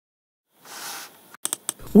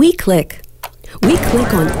We click. We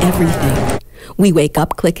click on everything. We wake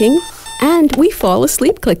up clicking, and we fall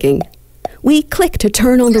asleep clicking. We click to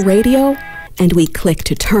turn on the radio, and we click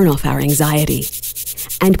to turn off our anxiety.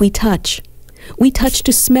 And we touch. We touch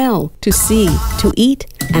to smell, to see, to eat,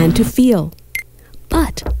 and to feel.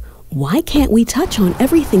 But why can't we touch on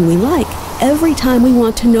everything we like every time we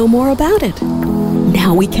want to know more about it?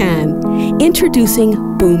 Now we can. Introducing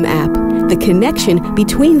BoomApp, the connection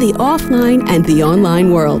between the offline and the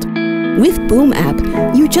online world. With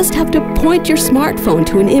BoomApp, you just have to point your smartphone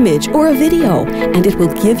to an image or a video, and it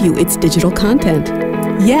will give you its digital content.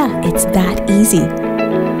 Yeah, it's that easy.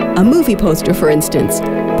 A movie poster, for instance.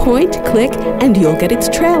 Point, click, and you'll get its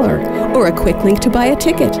trailer, or a quick link to buy a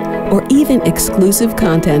ticket, or even exclusive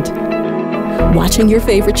content. Watching your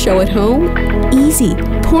favorite show at home? Easy.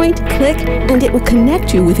 Point, click, and it will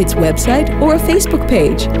connect you with its website or a Facebook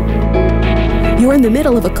page. You're in the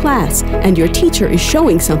middle of a class, and your teacher is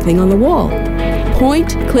showing something on the wall.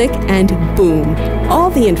 Point, click, and boom. All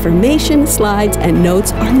the information, slides, and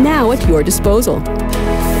notes are now at your disposal.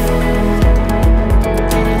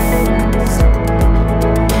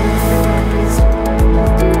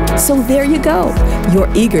 So there you go. Your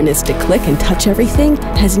eagerness to click and touch everything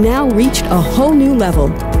has now reached a whole new level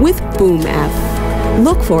with BoomApp.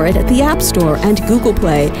 Look for it at the App Store and Google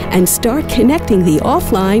Play and start connecting the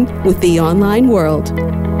offline with the online world.